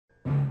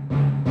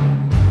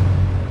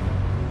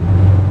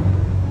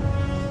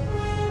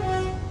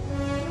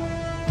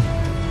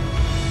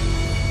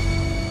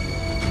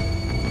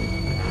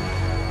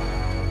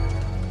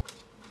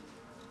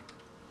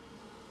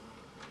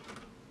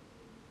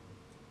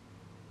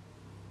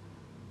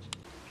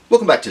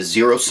Welcome back to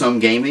Zero Sum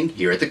Gaming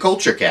here at the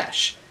Culture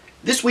Cache.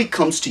 This week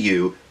comes to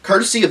you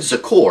courtesy of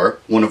Zakor,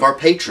 one of our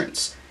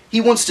patrons.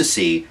 He wants to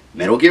see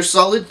Metal Gear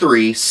Solid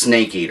 3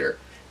 Snake Eater.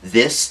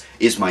 This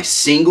is my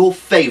single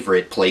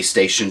favorite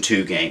PlayStation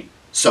 2 game.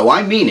 So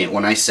I mean it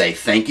when I say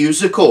thank you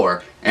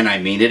Zakor, and I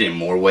mean it in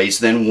more ways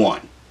than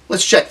one.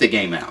 Let's check the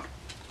game out.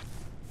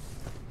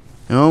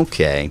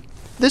 Okay,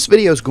 this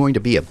video is going to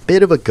be a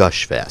bit of a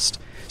gush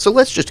fest, so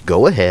let's just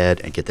go ahead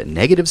and get the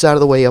negatives out of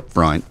the way up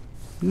front.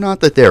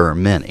 Not that there are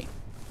many.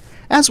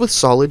 As with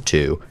Solid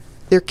 2,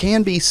 there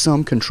can be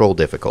some control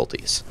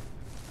difficulties.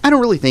 I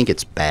don't really think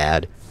it's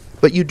bad,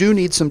 but you do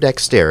need some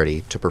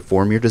dexterity to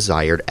perform your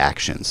desired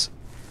actions.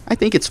 I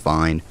think it's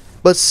fine,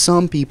 but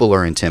some people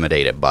are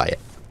intimidated by it.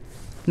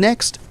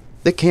 Next,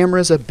 the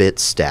camera's a bit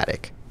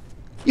static.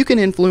 You can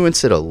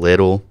influence it a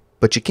little,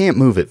 but you can't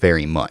move it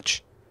very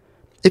much.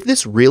 If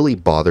this really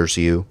bothers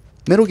you,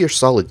 Metal Gear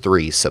Solid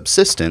 3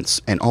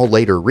 Subsistence and all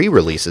later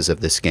re-releases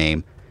of this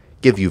game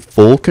give you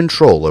full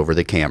control over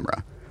the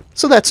camera,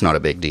 so that's not a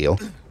big deal.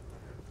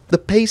 The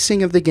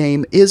pacing of the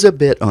game is a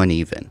bit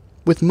uneven,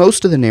 with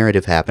most of the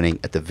narrative happening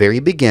at the very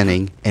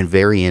beginning and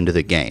very end of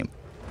the game.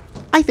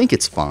 I think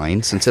it's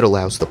fine since it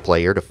allows the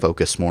player to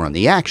focus more on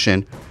the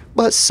action,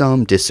 but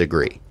some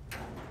disagree.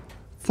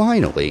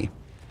 Finally,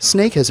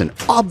 Snake has an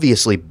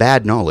obviously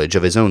bad knowledge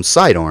of his own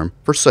sidearm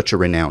for such a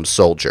renowned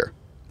soldier.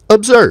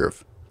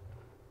 Observe!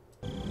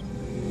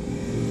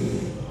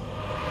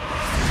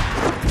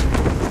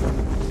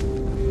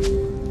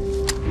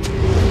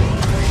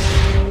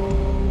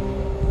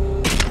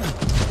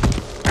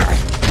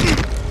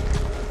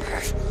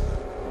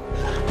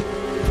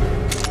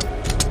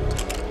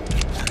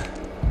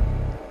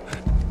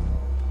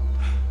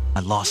 I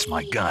lost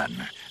my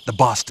gun. The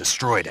boss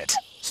destroyed it.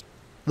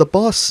 The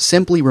boss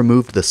simply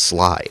removed the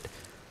slide.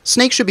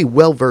 Snake should be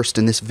well versed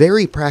in this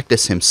very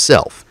practice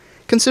himself,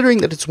 considering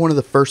that it's one of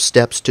the first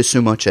steps to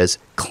so much as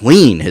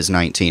clean his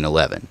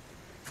 1911.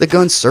 The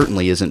gun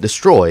certainly isn't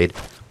destroyed,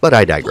 but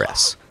I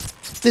digress.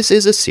 This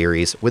is a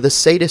series with a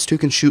sadist who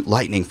can shoot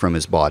lightning from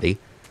his body,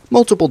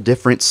 multiple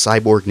different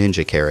cyborg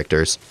ninja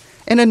characters,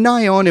 and a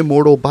nigh-on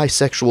immortal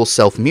bisexual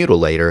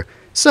self-mutilator,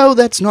 so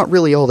that's not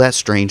really all that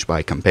strange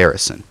by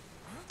comparison.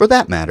 For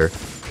that matter,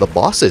 the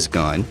boss's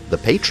gun, the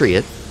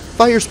Patriot,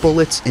 fires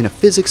bullets in a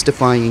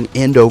physics-defying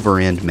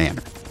end-over-end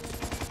manner.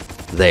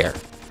 There.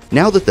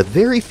 Now that the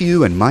very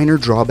few and minor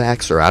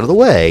drawbacks are out of the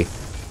way,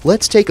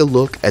 let's take a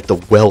look at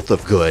the wealth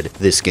of good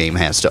this game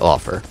has to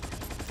offer.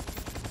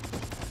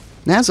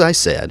 As I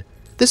said,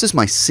 this is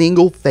my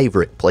single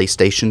favorite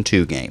PlayStation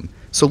 2 game,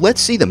 so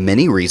let's see the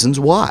many reasons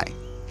why.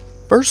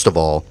 First of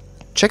all,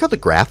 check out the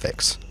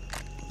graphics.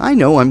 I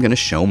know I'm going to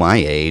show my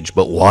age,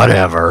 but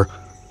whatever.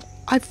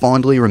 I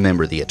fondly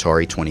remember the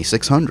Atari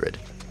 2600.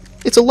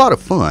 It's a lot of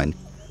fun,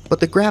 but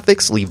the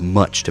graphics leave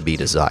much to be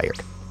desired.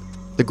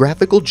 The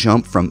graphical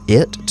jump from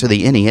it to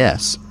the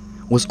NES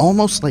was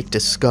almost like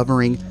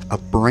discovering a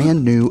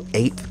brand new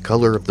eighth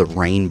color of the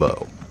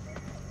rainbow.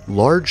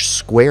 Large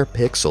square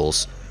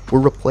pixels were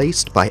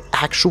replaced by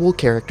actual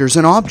characters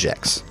and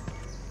objects.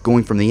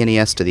 Going from the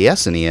NES to the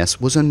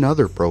SNES was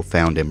another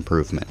profound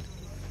improvement.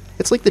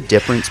 It's like the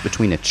difference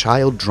between a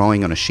child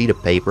drawing on a sheet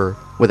of paper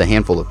with a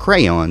handful of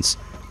crayons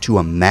to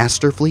a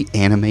masterfully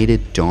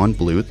animated Don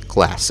Bluth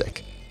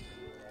classic.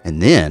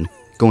 And then,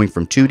 going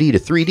from 2D to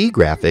 3D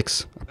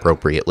graphics,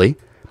 appropriately,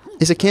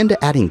 is akin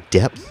to adding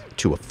depth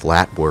to a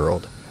flat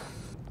world.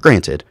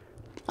 Granted,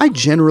 I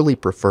generally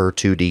prefer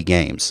 2D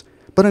games,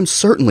 but I'm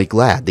certainly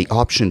glad the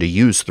option to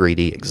use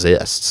 3D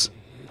exists.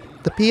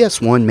 The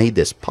PS1 made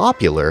this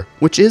popular,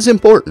 which is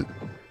important,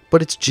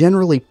 but it's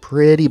generally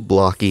pretty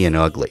blocky and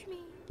ugly.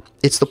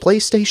 It's the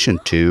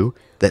PlayStation 2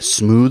 that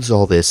smooths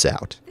all this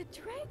out.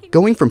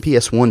 Going from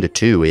PS1 to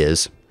 2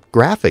 is,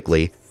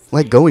 graphically,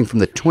 like going from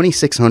the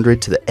 2600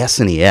 to the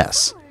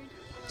SNES.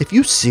 If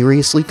you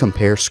seriously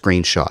compare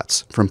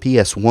screenshots from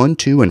PS1,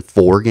 2, and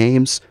 4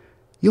 games,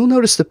 you'll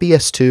notice the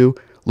PS2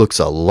 looks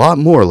a lot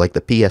more like the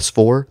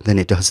PS4 than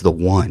it does the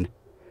 1.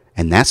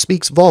 And that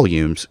speaks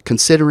volumes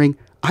considering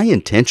I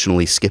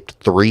intentionally skipped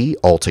 3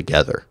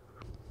 altogether.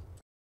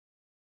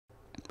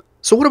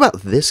 So what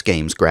about this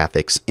game's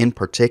graphics in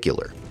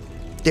particular?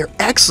 They're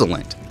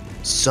excellent!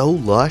 So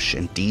lush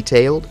and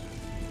detailed.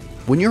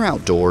 When you're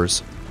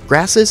outdoors,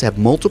 grasses have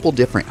multiple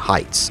different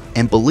heights,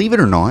 and believe it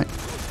or not,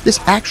 this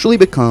actually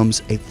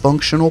becomes a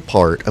functional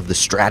part of the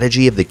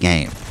strategy of the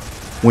game.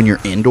 When you're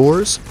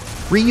indoors,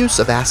 reuse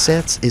of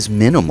assets is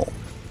minimal.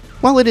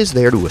 While it is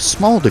there to a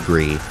small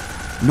degree,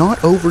 not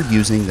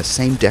overusing the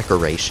same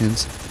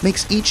decorations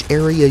makes each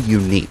area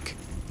unique.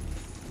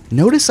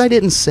 Notice I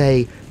didn't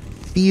say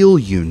feel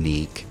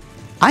unique,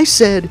 I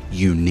said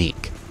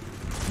unique.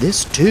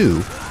 This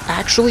too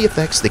actually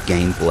affects the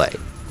gameplay.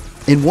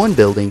 In one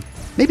building,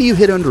 maybe you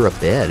hid under a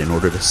bed in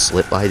order to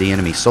slip by the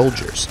enemy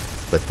soldiers,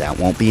 but that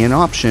won't be an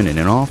option in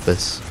an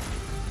office.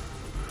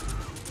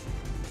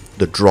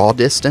 The draw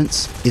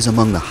distance is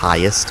among the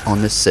highest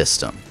on the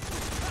system.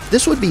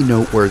 This would be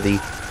noteworthy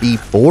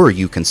before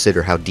you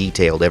consider how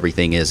detailed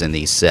everything is in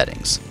these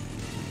settings.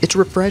 It's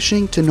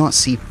refreshing to not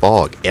see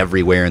fog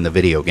everywhere in the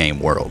video game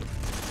world.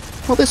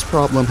 While this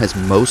problem has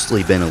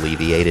mostly been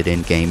alleviated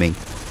in gaming,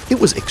 it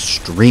was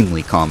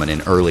extremely common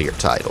in earlier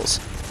titles,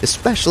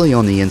 especially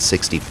on the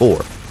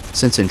N64,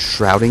 since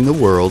enshrouding the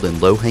world in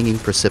low-hanging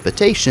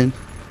precipitation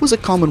was a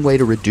common way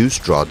to reduce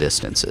draw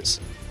distances.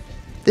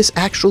 This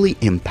actually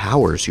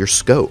empowers your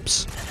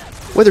scopes,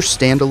 whether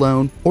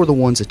standalone or the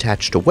ones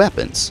attached to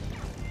weapons.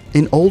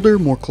 In older,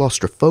 more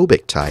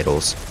claustrophobic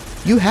titles,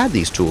 you had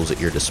these tools at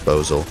your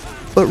disposal,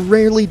 but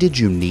rarely did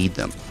you need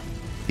them.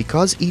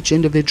 Because each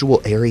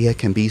individual area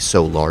can be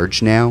so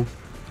large now,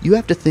 you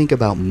have to think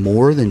about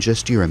more than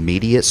just your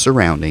immediate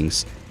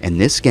surroundings, and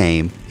this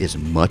game is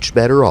much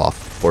better off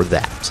for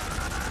that.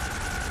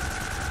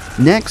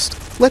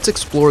 Next, let's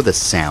explore the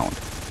sound.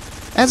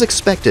 As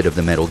expected of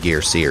the Metal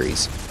Gear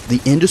series,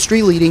 the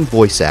industry-leading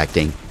voice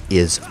acting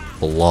is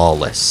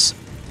flawless.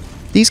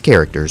 These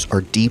characters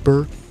are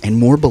deeper and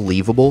more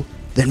believable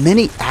than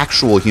many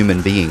actual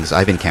human beings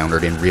I've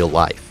encountered in real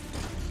life.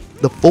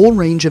 The full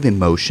range of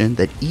emotion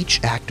that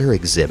each actor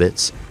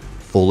exhibits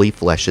fully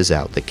fleshes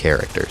out the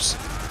characters.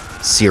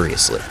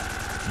 Seriously,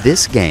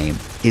 this game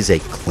is a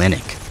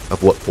clinic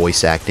of what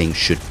voice acting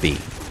should be.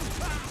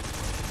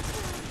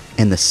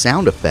 And the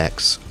sound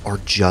effects are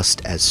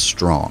just as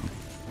strong.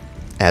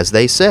 As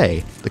they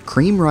say, the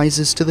cream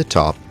rises to the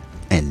top,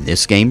 and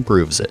this game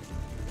proves it.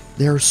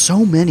 There are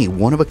so many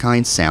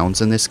one-of-a-kind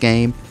sounds in this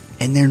game,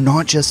 and they're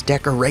not just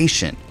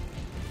decoration.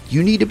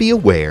 You need to be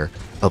aware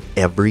of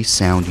every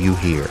sound you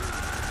hear,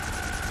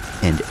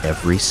 and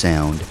every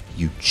sound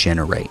you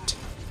generate.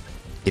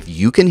 If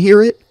you can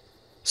hear it,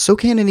 so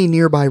can any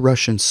nearby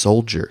Russian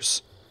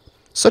soldiers.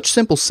 Such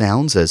simple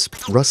sounds as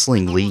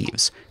rustling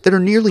leaves that are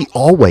nearly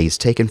always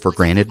taken for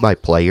granted by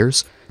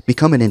players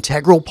become an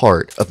integral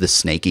part of the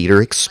Snake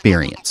Eater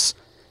experience.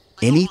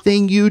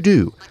 Anything you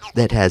do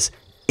that has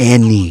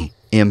any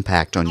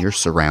impact on your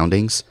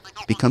surroundings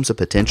becomes a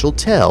potential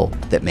tell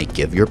that may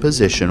give your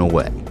position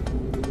away.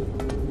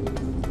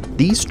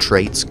 These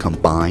traits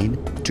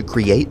combine to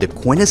create the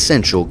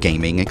quintessential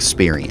gaming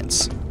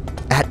experience.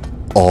 At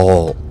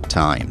all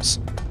times,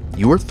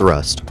 you are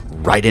thrust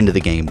right into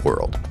the game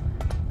world.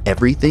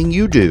 Everything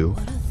you do,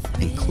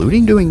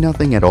 including doing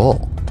nothing at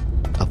all,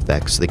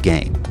 affects the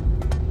game.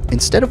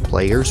 Instead of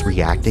players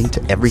reacting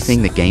to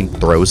everything the game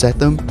throws at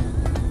them,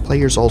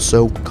 players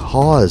also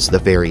cause the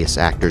various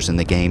actors in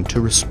the game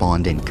to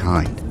respond in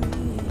kind.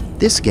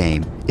 This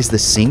game is the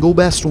single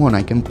best one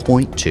I can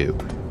point to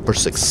for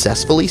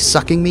successfully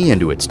sucking me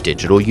into its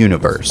digital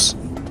universe.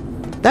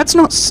 That's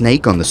not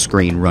Snake on the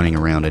screen running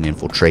around and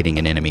infiltrating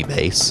an enemy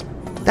base.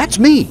 That's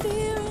me!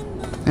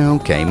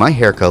 Okay, my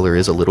hair color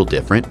is a little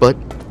different, but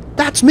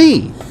that's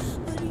me!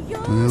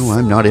 Well,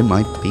 I'm not in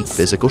my peak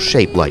physical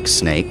shape like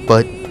Snake,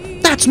 but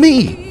that's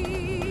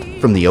me!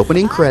 From the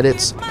opening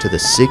credits to the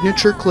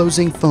signature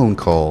closing phone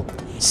call,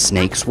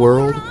 Snake's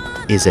world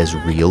is as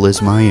real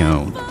as my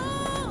own.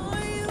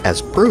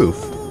 As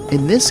proof,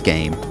 in this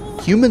game,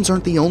 humans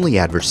aren't the only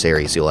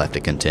adversaries you'll have to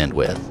contend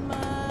with.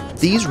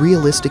 These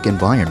realistic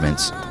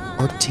environments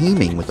are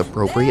teeming with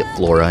appropriate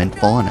flora and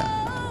fauna.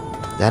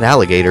 That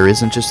alligator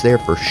isn't just there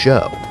for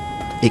show.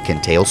 It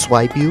can tail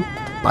swipe you,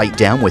 bite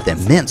down with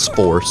immense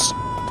force,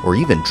 or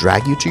even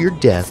drag you to your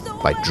death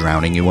by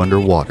drowning you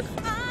underwater.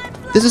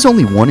 This is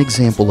only one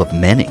example of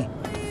many.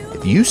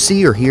 If you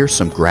see or hear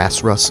some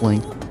grass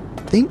rustling,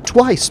 think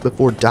twice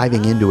before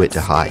diving into it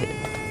to hide.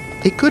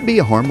 It could be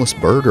a harmless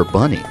bird or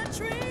bunny,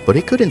 but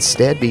it could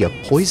instead be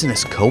a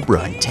poisonous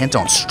cobra intent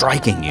on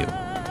striking you.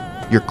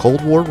 Your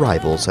Cold War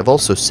rivals have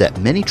also set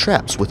many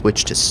traps with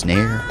which to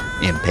snare,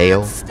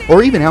 impale,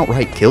 or even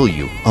outright kill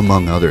you,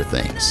 among other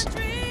things.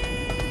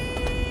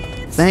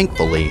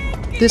 Thankfully,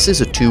 this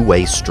is a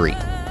two-way street.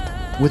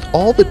 With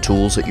all the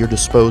tools at your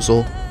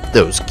disposal,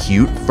 those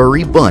cute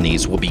furry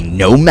bunnies will be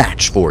no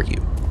match for you.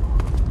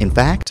 In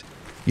fact,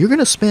 you're going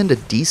to spend a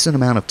decent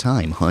amount of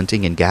time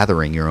hunting and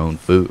gathering your own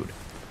food.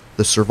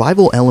 The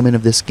survival element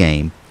of this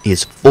game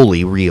is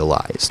fully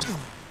realized.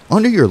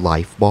 Under your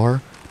life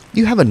bar,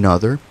 you have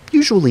another,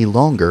 usually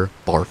longer,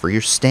 bar for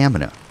your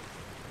stamina.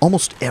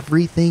 Almost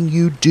everything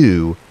you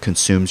do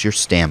consumes your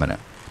stamina,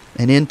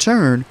 and in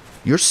turn,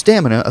 your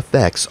stamina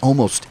affects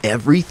almost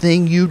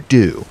everything you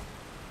do.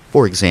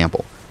 For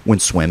example, when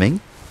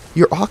swimming,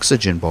 your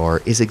oxygen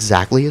bar is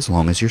exactly as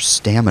long as your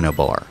stamina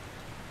bar.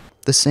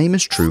 The same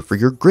is true for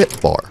your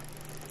grip bar.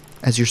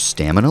 As your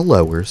stamina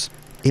lowers,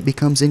 it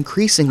becomes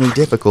increasingly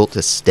difficult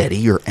to steady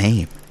your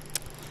aim.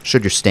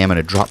 Should your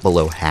stamina drop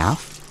below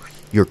half,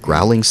 your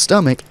growling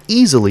stomach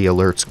easily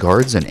alerts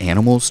guards and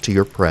animals to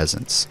your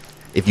presence.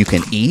 If you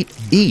can eat,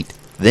 eat,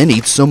 then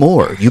eat some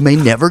more. You may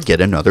never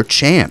get another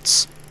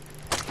chance.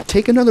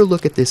 Take another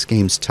look at this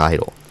game's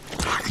title,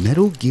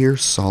 Metal Gear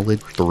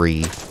Solid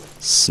 3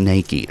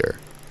 Snake Eater.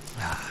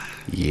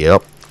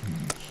 Yep,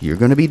 you're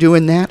going to be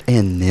doing that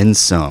and then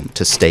some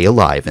to stay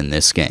alive in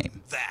this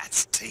game.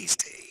 That's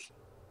tasty.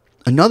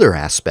 Another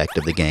aspect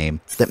of the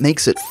game that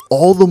makes it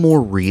all the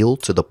more real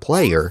to the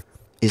player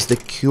is the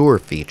cure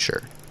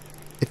feature.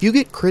 If you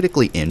get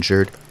critically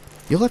injured,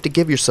 you'll have to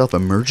give yourself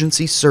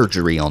emergency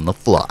surgery on the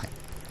fly.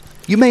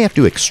 You may have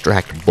to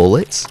extract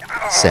bullets,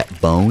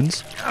 set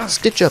bones,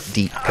 stitch up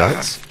deep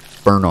cuts,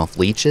 burn off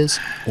leeches,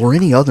 or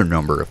any other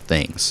number of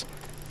things.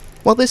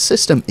 While this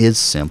system is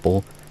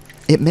simple,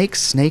 it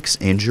makes Snake's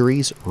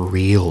injuries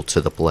real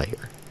to the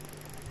player.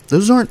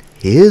 Those aren't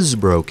his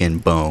broken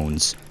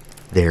bones,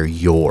 they're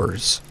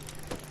yours.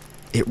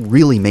 It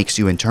really makes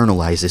you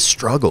internalize his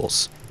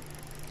struggles.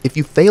 If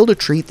you fail to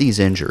treat these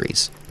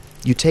injuries,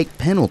 you take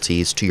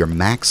penalties to your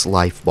max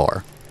life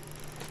bar.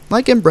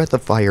 Like in Breath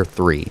of Fire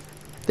 3,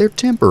 they're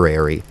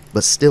temporary,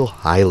 but still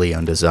highly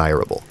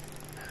undesirable.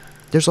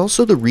 There's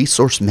also the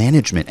resource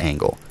management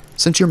angle,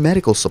 since your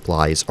medical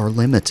supplies are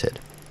limited.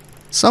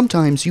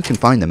 Sometimes you can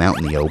find them out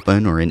in the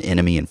open or in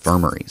enemy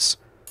infirmaries.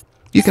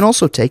 You can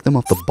also take them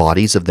off the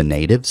bodies of the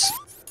natives.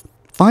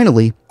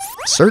 Finally,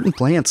 certain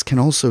plants can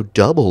also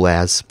double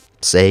as,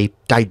 say,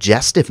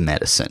 digestive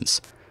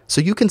medicines, so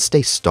you can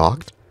stay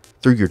stocked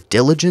through your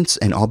diligence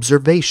and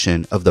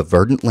observation of the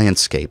verdant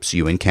landscapes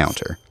you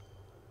encounter.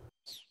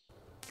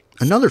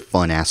 Another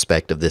fun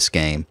aspect of this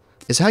game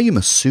is how you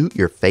must suit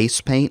your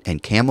face paint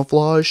and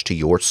camouflage to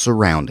your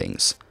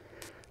surroundings.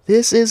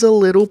 This is a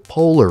little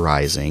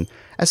polarizing,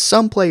 as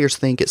some players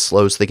think it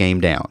slows the game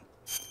down.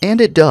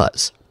 And it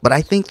does, but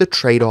I think the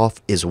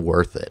trade-off is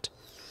worth it.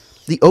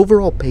 The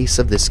overall pace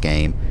of this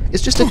game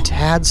is just a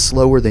tad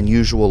slower than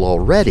usual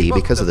already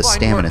because of the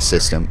stamina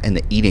system and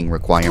the eating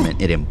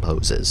requirement it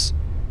imposes.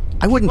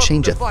 I wouldn't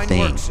change a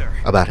thing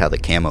about how the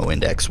camo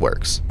index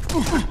works.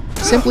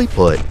 Simply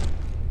put,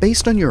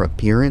 based on your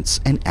appearance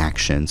and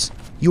actions,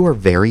 you are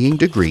varying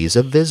degrees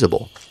of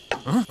visible.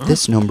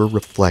 This number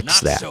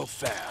reflects that.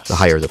 The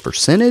higher the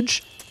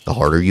percentage, the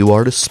harder you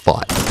are to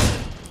spot.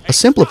 A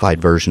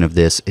simplified version of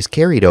this is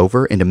carried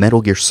over into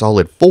Metal Gear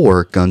Solid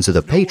 4 Guns of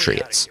the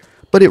Patriots,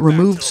 but it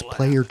removes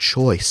player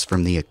choice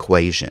from the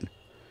equation.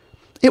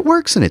 It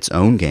works in its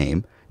own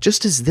game,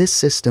 just as this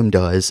system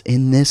does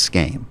in this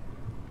game.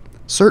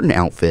 Certain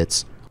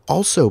outfits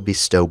also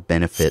bestow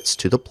benefits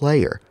to the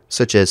player,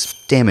 such as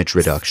damage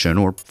reduction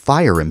or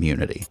fire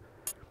immunity.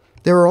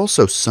 There are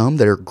also some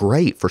that are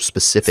great for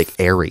specific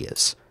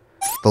areas.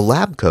 The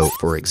lab coat,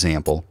 for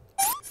example,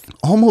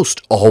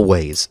 almost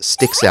always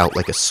sticks out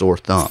like a sore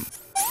thumb.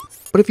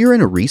 But if you're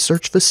in a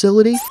research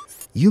facility,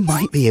 you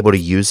might be able to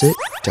use it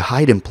to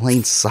hide in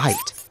plain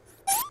sight.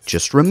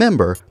 Just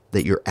remember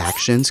that your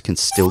actions can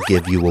still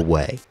give you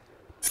away.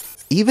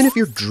 Even if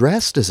you're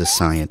dressed as a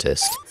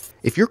scientist,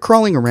 if you're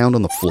crawling around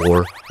on the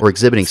floor or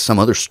exhibiting some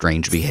other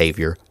strange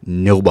behavior,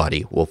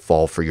 nobody will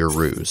fall for your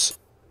ruse.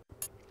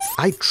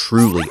 I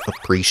truly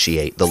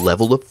appreciate the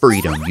level of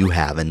freedom you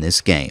have in this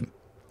game.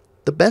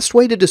 The best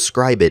way to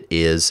describe it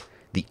is,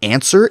 the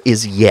answer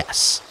is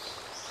yes.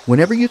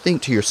 Whenever you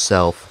think to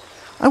yourself,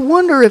 I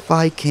wonder if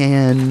I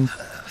can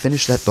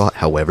finish that thought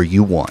however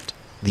you want,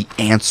 the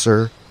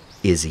answer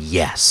is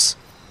yes.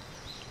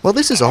 While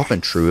this is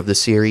often true of the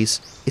series,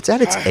 it's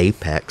at its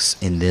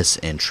apex in this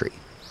entry.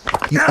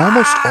 You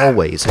almost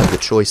always have the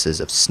choices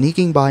of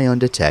sneaking by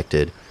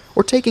undetected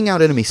or taking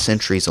out enemy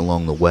sentries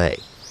along the way.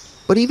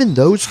 But even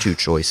those two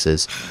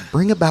choices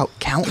bring about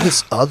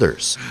countless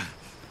others.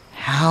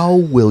 How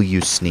will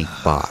you sneak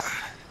by?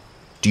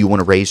 Do you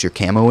want to raise your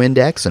camo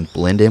index and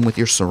blend in with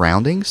your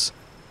surroundings?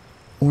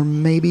 Or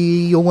maybe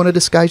you'll want to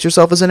disguise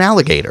yourself as an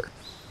alligator.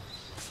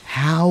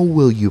 How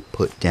will you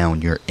put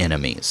down your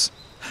enemies?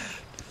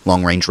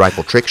 Long-range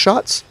rifle trick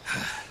shots?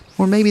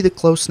 Or maybe the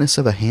closeness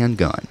of a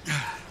handgun?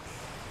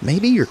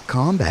 Maybe your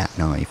combat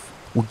knife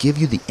will give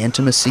you the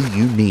intimacy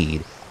you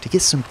need to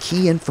get some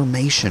key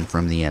information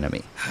from the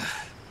enemy.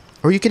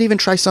 Or you could even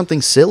try something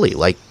silly,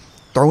 like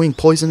throwing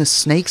poisonous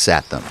snakes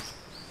at them.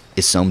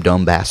 Is some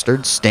dumb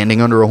bastard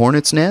standing under a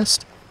hornet's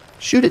nest?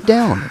 Shoot it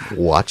down and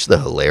watch the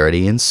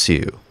hilarity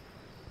ensue.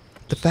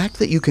 The fact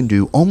that you can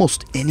do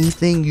almost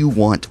anything you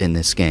want in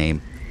this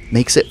game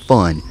makes it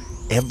fun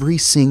every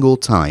single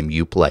time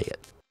you play it.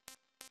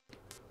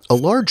 A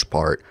large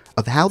part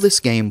of how this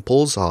game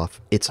pulls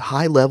off its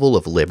high level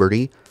of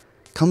liberty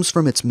comes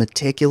from its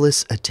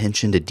meticulous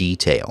attention to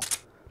detail.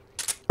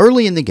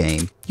 Early in the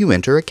game, you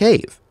enter a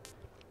cave.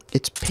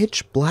 It's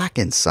pitch black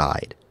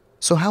inside,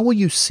 so how will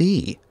you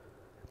see?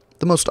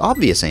 The most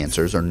obvious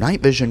answers are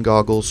night vision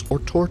goggles or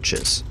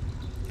torches,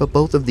 but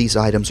both of these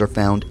items are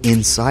found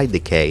inside the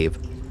cave,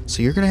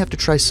 so you're going to have to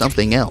try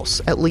something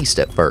else, at least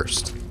at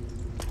first.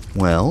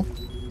 Well,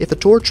 if a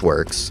torch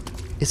works,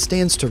 it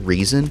stands to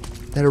reason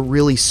that a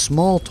really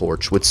small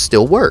torch would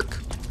still work.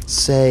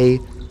 Say,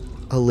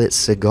 a lit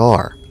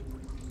cigar.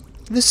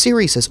 This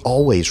series has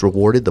always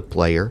rewarded the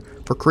player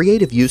for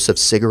creative use of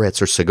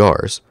cigarettes or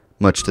cigars,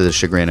 much to the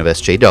chagrin of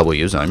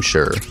SJWs, I'm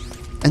sure.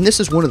 And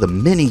this is one of the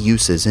many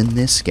uses in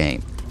this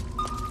game.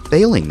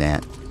 Failing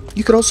that,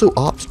 you could also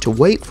opt to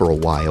wait for a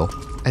while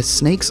as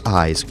Snake's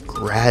eyes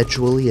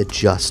gradually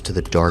adjust to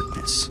the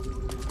darkness.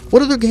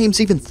 What other games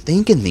even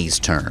think in these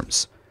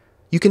terms?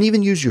 You can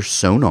even use your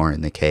sonar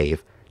in the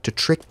cave to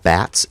trick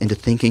bats into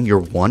thinking you're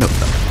one of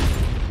them.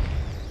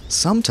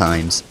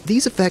 Sometimes,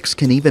 these effects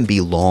can even be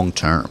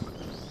long-term.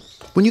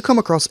 When you come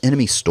across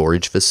enemy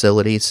storage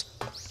facilities,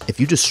 If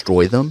you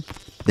destroy them,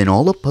 then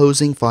all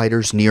opposing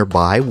fighters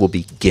nearby will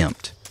be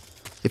gimped.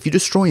 If you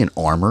destroy an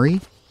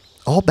armory,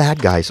 all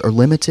bad guys are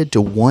limited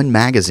to one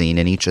magazine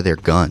in each of their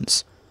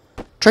guns.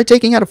 Try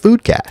taking out a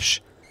food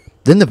cache.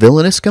 Then the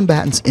villainous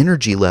combatants'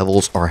 energy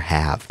levels are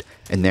halved,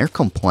 and their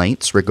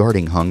complaints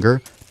regarding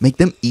hunger make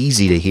them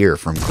easy to hear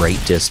from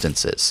great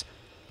distances.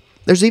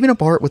 There's even a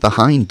part with a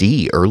Hind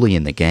D early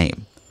in the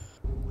game.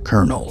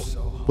 Colonel,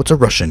 what's a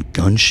Russian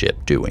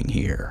gunship doing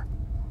here?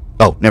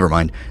 Oh, never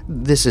mind.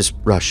 This is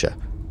Russia.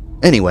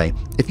 Anyway,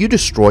 if you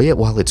destroy it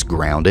while it's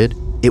grounded,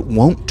 it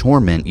won't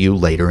torment you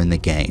later in the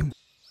game.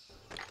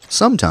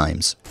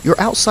 Sometimes, your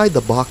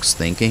outside-the-box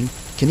thinking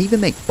can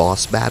even make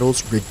boss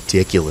battles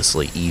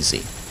ridiculously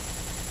easy.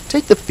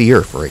 Take the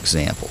Fear, for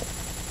example.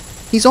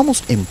 He's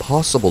almost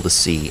impossible to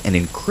see and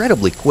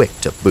incredibly quick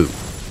to boot.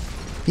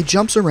 He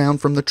jumps around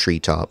from the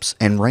treetops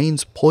and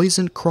rains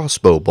poisoned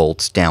crossbow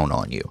bolts down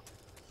on you.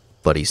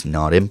 But he's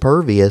not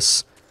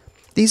impervious.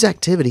 These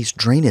activities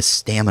drain his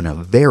stamina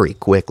very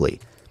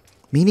quickly,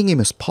 meaning he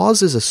must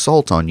pause his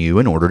assault on you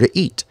in order to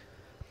eat.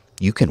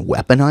 You can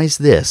weaponize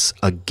this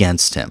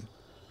against him.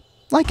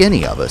 Like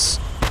any of us,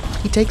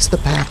 he takes the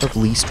path of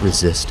least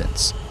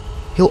resistance.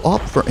 He'll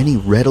opt for any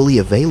readily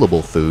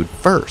available food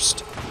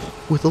first.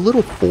 With a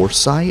little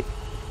foresight,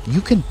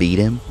 you can beat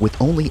him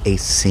with only a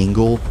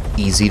single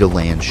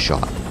easy-to-land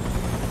shot.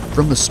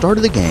 From the start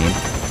of the game,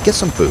 get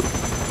some food,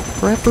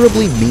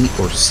 preferably meat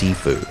or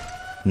seafood.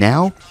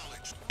 Now,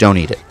 don't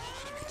eat it.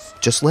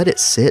 Just let it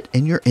sit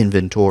in your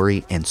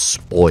inventory and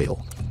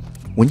spoil.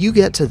 When you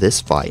get to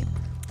this fight,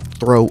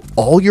 throw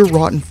all your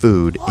rotten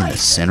food in the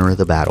center of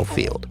the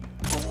battlefield.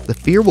 The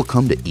Fear will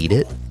come to eat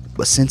it,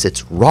 but since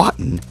it's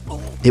rotten,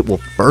 it will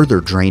further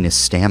drain his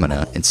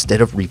stamina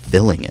instead of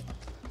refilling it.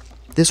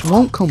 This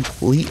won't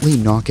completely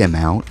knock him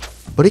out,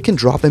 but it can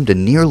drop him to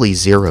nearly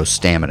zero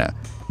stamina,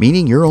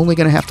 meaning you're only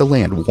going to have to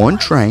land one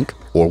trank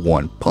or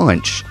one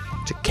punch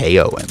to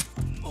KO him.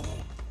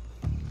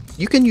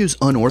 You can use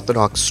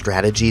unorthodox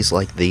strategies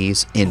like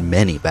these in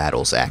many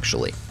battles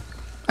actually.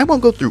 I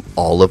won't go through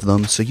all of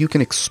them so you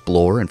can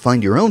explore and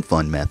find your own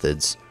fun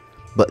methods,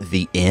 but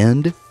the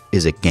End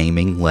is a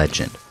gaming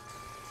legend.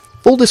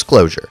 Full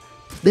disclosure,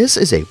 this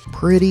is a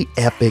pretty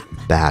epic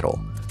battle.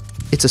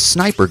 It's a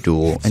sniper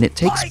duel and it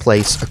takes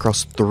place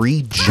across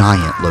 3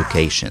 giant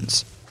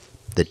locations.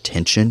 The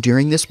tension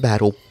during this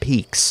battle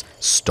peaks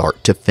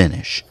start to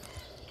finish.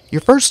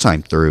 Your first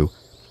time through,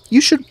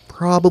 you should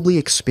probably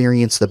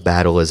experience the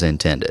battle as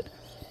intended,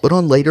 but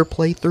on later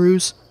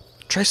playthroughs,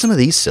 try some of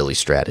these silly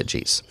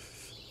strategies.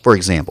 For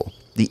example,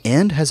 the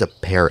End has a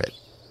parrot.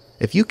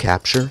 If you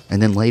capture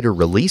and then later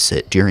release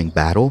it during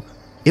battle,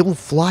 it will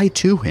fly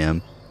to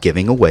him,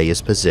 giving away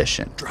his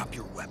position. Drop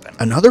your weapon.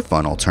 Another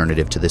fun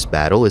alternative to this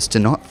battle is to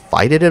not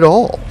fight it at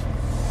all.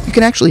 You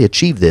can actually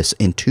achieve this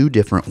in 2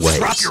 different ways.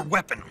 Drop your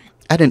weapon.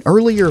 At an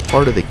earlier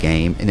part of the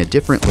game in a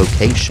different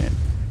location,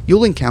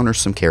 you'll encounter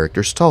some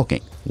characters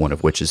talking, one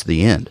of which is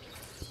the End.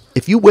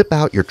 If you whip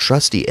out your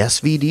trusty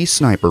SVD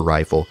sniper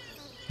rifle,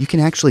 you can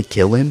actually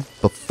kill him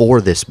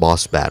before this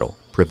boss battle,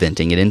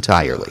 preventing it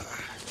entirely.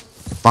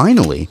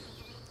 Finally,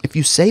 if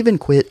you save and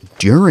quit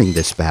during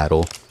this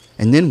battle,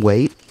 and then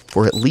wait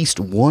for at least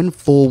 1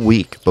 full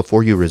week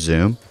before you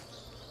resume,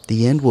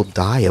 the End will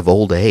die of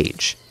old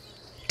age.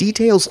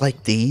 Details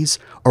like these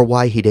are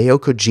why Hideo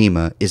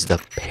Kojima is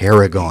the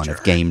paragon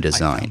of game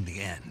design.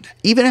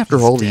 Even after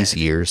all these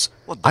years,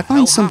 I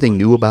find something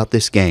new about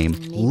this game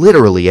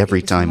literally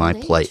every time I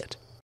play it.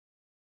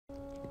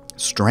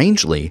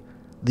 Strangely,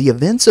 the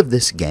events of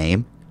this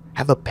game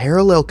have a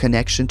parallel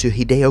connection to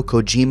Hideo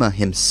Kojima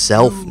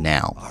himself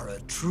now.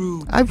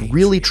 I've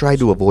really tried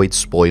to avoid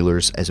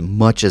spoilers as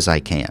much as I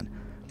can,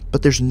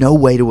 but there's no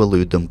way to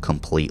elude them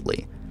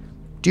completely.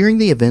 During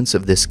the events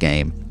of this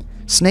game,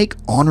 Snake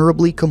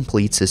honorably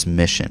completes his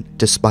mission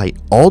despite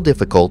all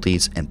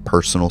difficulties and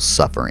personal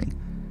suffering.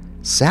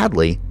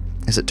 Sadly,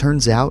 as it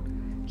turns out,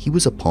 he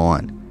was a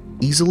pawn,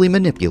 easily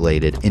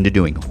manipulated into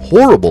doing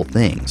horrible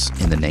things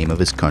in the name of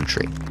his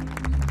country.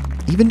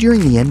 Even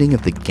during the ending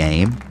of the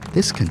game,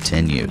 this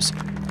continues,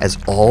 as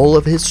all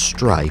of his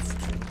strife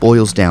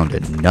boils down to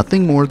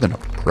nothing more than a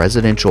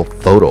presidential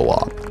photo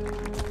op.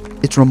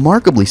 It's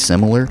remarkably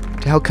similar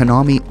to how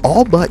Konami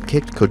all but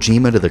kicked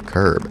Kojima to the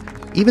curb,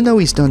 even though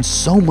he's done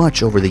so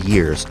much over the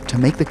years to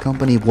make the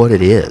company what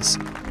it is.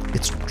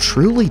 It's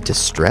truly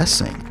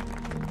distressing.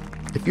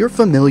 If you're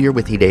familiar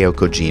with Hideo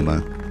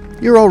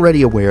Kojima, you're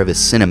already aware of his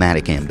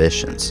cinematic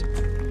ambitions.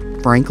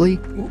 Frankly,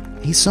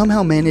 he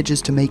somehow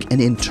manages to make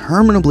an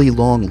interminably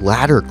long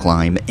ladder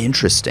climb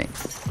interesting.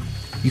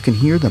 You can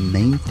hear the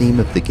main theme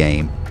of the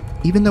game,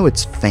 even though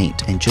it's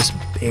faint and just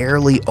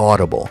barely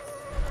audible,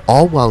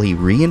 all while he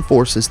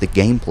reinforces the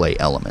gameplay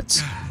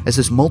elements, as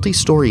his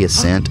multi-story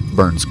ascent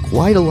burns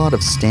quite a lot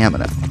of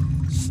stamina.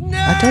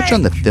 I touch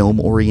on the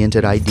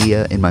film-oriented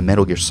idea in my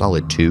Metal Gear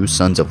Solid 2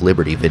 Sons of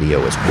Liberty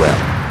video as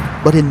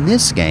well, but in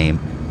this game,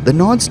 the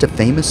nods to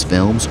famous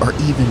films are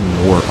even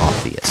more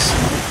obvious.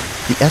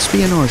 The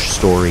espionage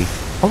story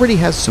already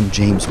has some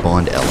James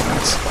Bond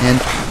elements, and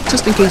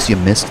just in case you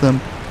missed them,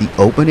 The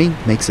opening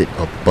makes it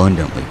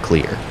abundantly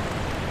clear.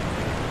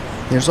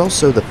 There's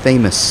also the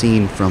famous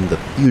scene from The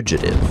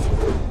Fugitive.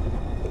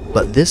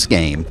 But this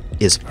game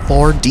is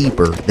far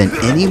deeper than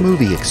any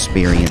movie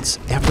experience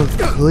ever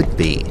could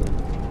be.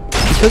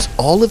 Because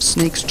all of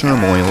Snake's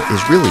turmoil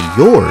is really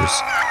yours,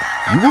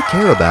 you will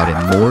care about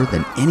him more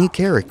than any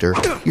character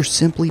you're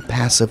simply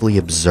passively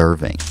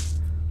observing.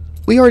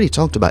 We already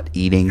talked about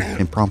eating,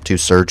 impromptu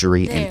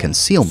surgery, and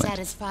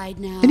concealment.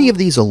 Any of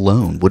these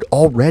alone would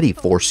already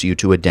force you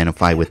to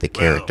identify with the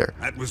character,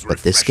 but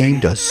this game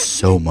does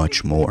so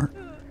much more.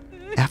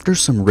 After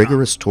some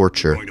rigorous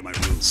torture,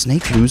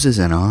 Snake loses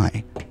an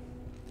eye.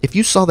 If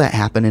you saw that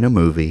happen in a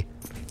movie,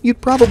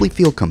 you'd probably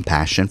feel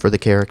compassion for the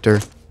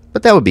character,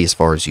 but that would be as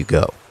far as you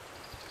go.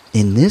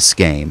 In this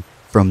game,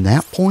 from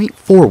that point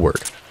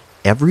forward,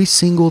 every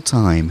single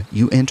time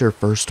you enter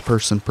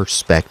first-person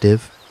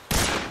perspective,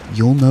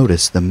 you'll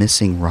notice the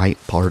missing right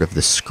part of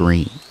the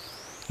screen.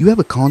 You have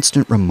a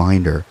constant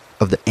reminder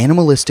of the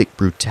animalistic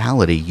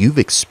brutality you've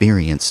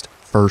experienced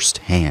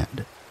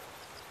firsthand.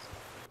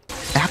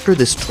 After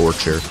this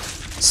torture,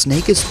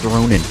 Snake is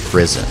thrown in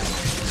prison.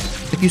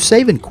 If you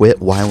save and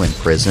quit while in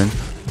prison,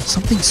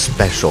 something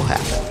special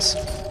happens.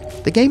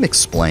 The game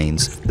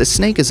explains that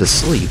Snake is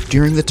asleep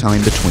during the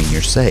time between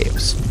your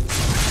saves.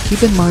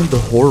 Keep in mind the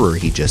horror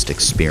he just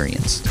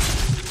experienced.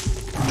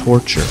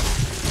 Torture,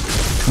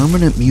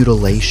 permanent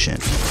mutilation,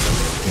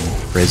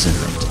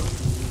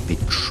 imprisonment,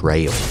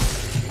 betrayal.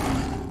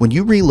 When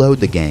you reload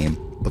the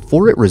game,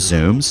 before it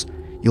resumes,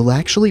 you'll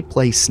actually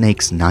play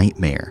Snake's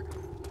nightmare.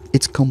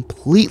 It's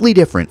completely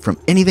different from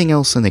anything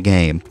else in the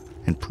game,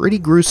 and pretty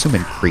gruesome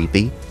and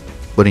creepy,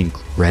 but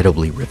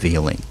incredibly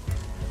revealing.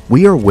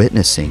 We are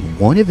witnessing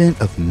one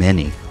event of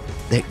many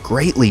that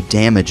greatly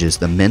damages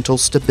the mental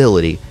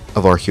stability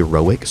of our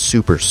heroic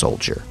super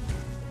soldier.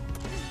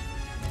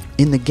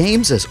 In the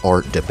games as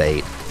art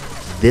debate,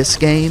 this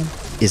game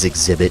is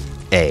Exhibit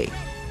A.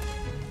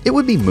 It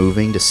would be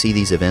moving to see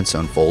these events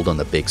unfold on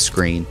the big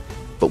screen,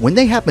 but when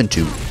they happen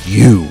to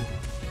you,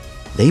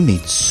 they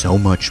mean so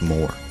much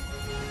more.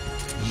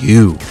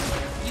 You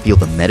feel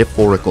the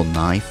metaphorical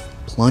knife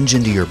plunge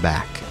into your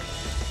back.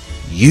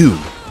 You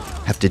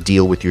have to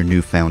deal with your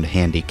newfound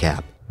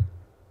handicap.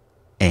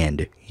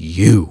 And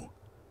you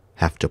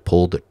have to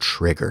pull the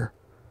trigger.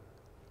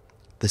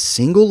 The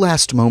single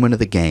last moment of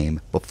the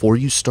game before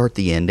you start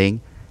the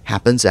ending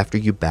happens after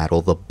you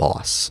battle the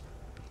boss.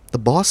 The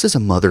boss is a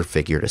mother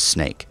figure to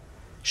Snake.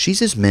 She's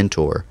his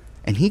mentor,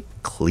 and he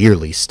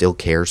clearly still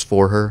cares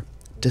for her,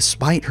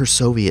 despite her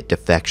Soviet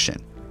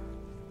defection.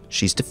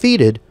 She's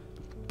defeated,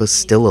 but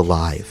still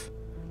alive.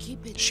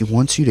 She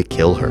wants you to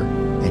kill her,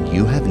 and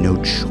you have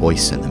no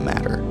choice in the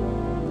matter.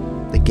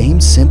 The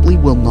game simply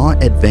will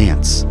not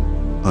advance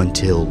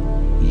until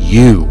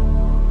you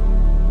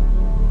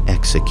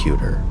execute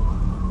her.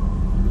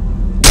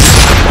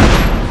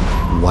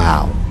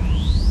 Wow.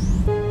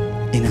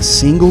 In a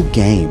single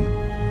game,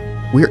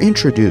 we're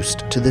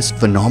introduced to this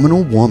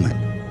phenomenal woman.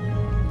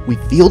 We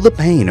feel the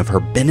pain of her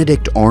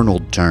Benedict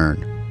Arnold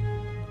turn.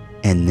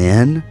 And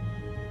then,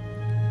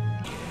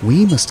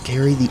 we must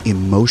carry the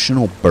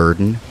emotional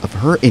burden of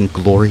her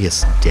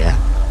inglorious death.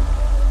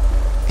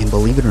 And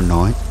believe it or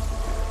not,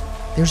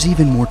 there's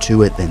even more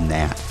to it than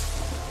that.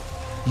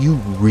 You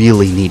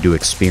really need to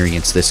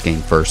experience this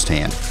game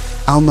firsthand.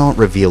 I'll not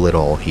reveal it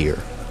all here.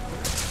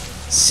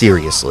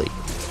 Seriously,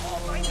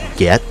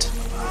 get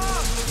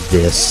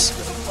this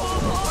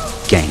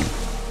game.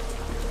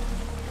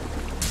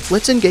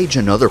 Let's engage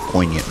another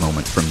poignant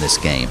moment from this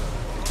game,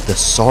 the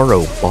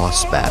Sorrow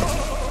boss battle.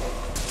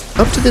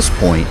 Up to this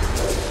point,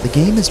 the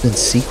game has been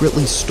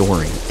secretly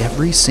storing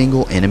every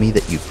single enemy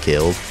that you've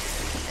killed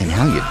and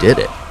how you did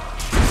it.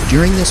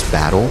 During this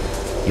battle,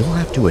 you'll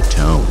have to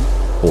atone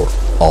for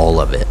all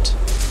of it.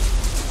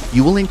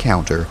 You will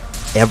encounter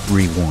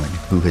everyone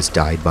who has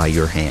died by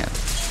your hand.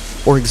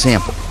 For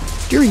example,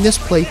 during this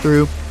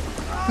playthrough,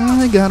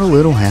 I got a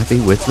little happy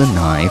with the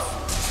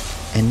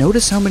knife, and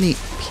notice how many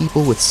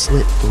people with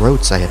slit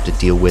throats I have to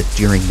deal with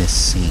during this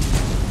scene.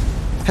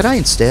 Had I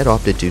instead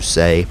opted to,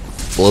 say,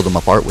 blow them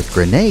apart with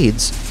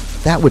grenades,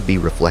 that would be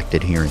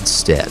reflected here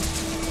instead.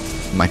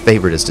 My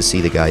favorite is to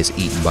see the guys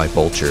eaten by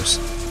vultures.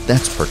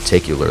 That's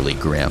particularly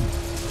grim.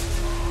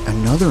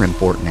 Another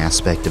important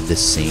aspect of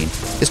this scene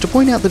is to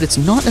point out that it's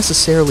not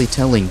necessarily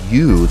telling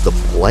you, the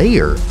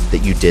player,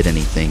 that you did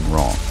anything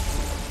wrong.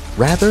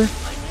 Rather,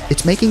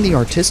 it's making the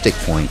artistic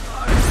point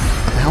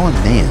of how a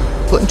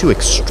man put into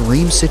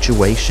extreme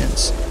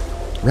situations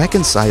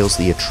reconciles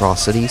the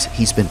atrocities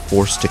he's been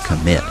forced to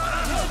commit.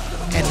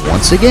 And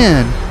once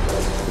again,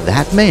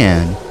 that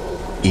man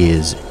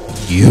is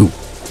you.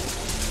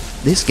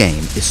 This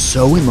game is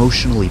so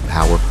emotionally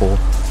powerful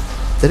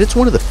that it's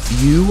one of the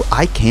few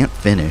I can't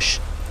finish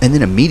and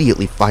then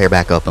immediately fire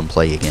back up and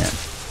play again.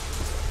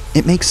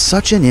 It makes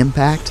such an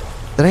impact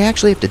that I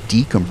actually have to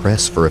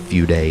decompress for a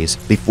few days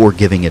before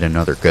giving it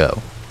another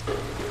go.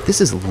 This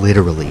is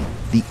literally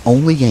the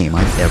only game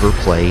I've ever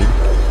played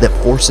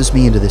that forces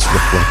me into this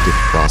reflective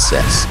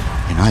process,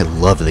 and I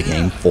love the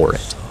game for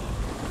it.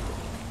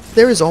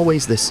 There is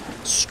always this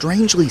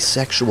strangely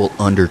sexual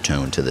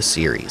undertone to the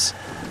series.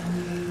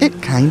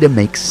 It kinda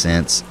makes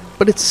sense,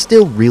 but it's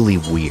still really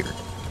weird.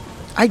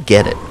 I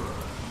get it.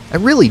 I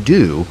really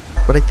do,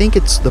 but I think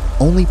it's the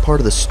only part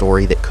of the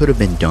story that could have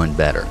been done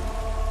better.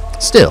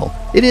 Still,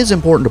 it is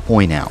important to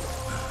point out,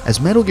 as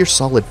Metal Gear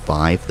Solid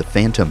 5, the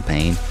Phantom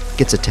Pain,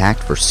 gets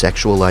attacked for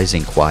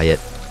sexualizing Quiet,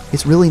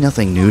 it's really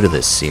nothing new to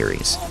this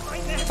series.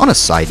 On a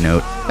side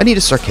note, Anita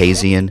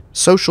Sarkeesian,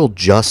 social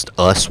just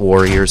us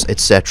warriors,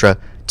 etc.,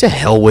 to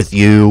hell with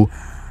you.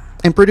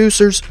 And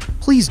producers,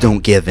 please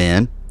don't give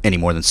in, any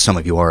more than some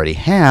of you already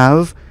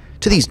have,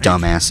 to these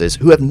dumbasses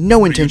who have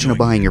no intention of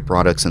buying your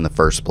products in the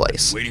first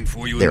place.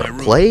 They're a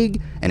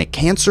plague and a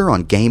cancer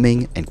on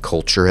gaming and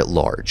culture at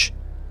large.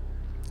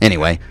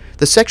 Anyway,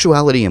 the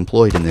sexuality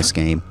employed in this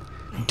game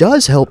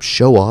does help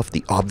show off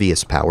the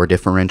obvious power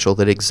differential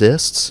that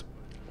exists.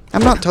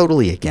 I'm not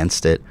totally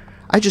against it,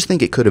 I just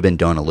think it could have been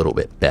done a little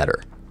bit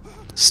better.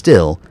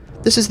 Still,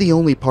 this is the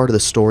only part of the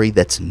story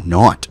that's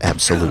not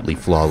absolutely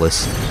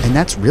flawless, and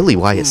that's really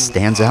why it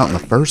stands out in the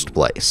first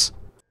place.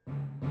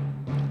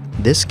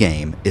 This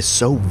game is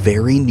so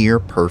very near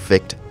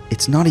perfect,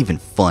 it's not even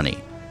funny.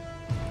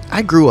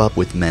 I grew up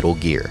with Metal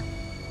Gear.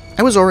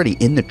 I was already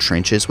in the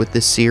trenches with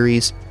this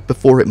series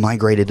before it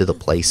migrated to the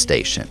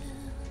PlayStation.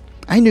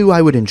 I knew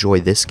I would enjoy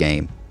this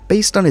game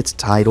based on its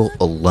title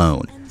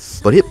alone,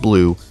 but it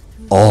blew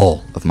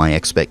all of my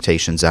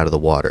expectations out of the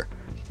water.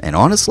 And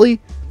honestly,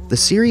 the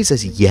series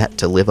has yet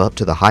to live up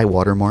to the high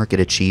watermark it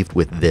achieved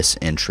with this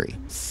entry.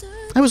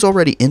 I was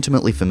already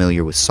intimately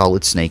familiar with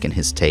Solid Snake and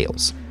his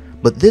tales,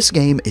 but this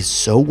game is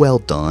so well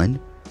done,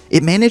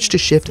 it managed to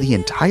shift the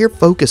entire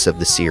focus of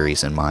the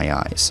series in my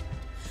eyes.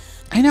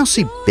 I now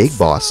see Big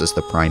Boss as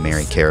the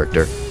primary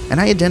character, and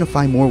I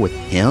identify more with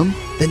him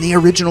than the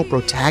original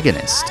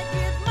protagonist.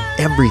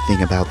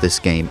 Everything about this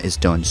game is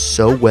done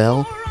so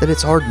well that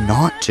it's hard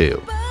not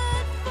to.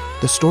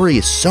 The story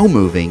is so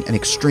moving and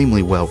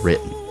extremely well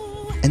written,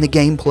 and the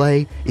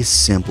gameplay is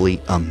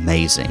simply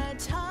amazing.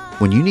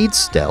 When you need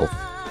stealth,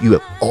 you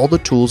have all the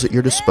tools at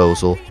your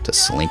disposal to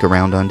slink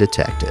around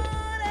undetected.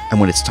 And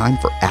when it's time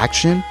for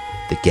action,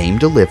 the game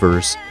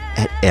delivers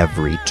at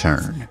every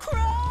turn.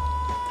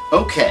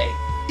 Okay,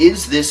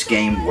 is this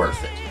game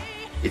worth it?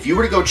 If you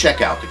were to go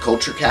check out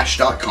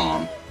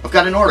theculturecache.com, I've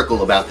got an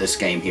article about this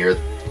game here.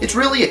 It's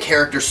really a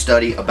character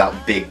study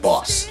about Big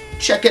Boss.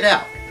 Check it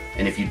out.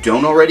 And if you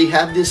don't already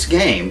have this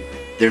game,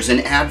 there's an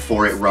ad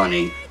for it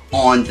running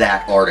on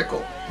that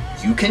article.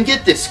 You can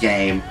get this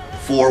game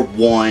for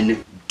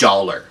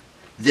 $1.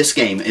 This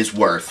game is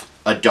worth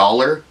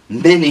 $1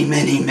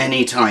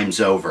 many times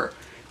over.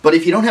 But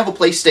if you don't have a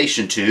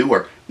PlayStation 2,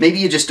 or maybe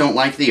you just don't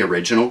like the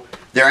original,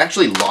 there are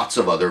actually lots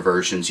of other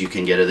versions you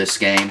can get of this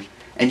game,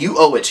 and you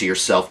owe it to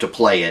yourself to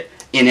play it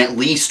in at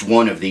least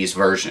one of these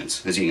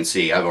versions. As you can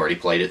see, I've already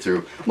played it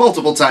through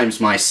multiple times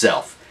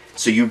myself,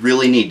 so you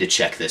really need to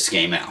check this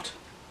game out.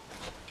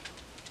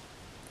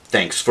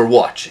 Thanks for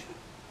watching.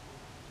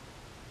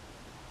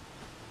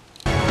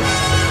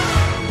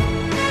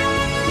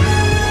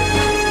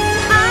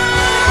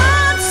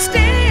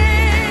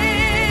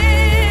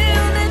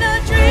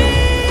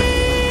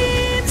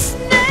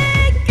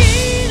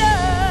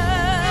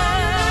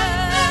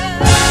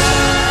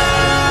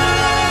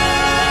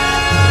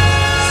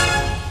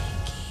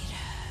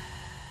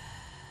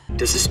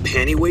 Does this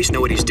panty waste know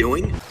what he's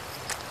doing?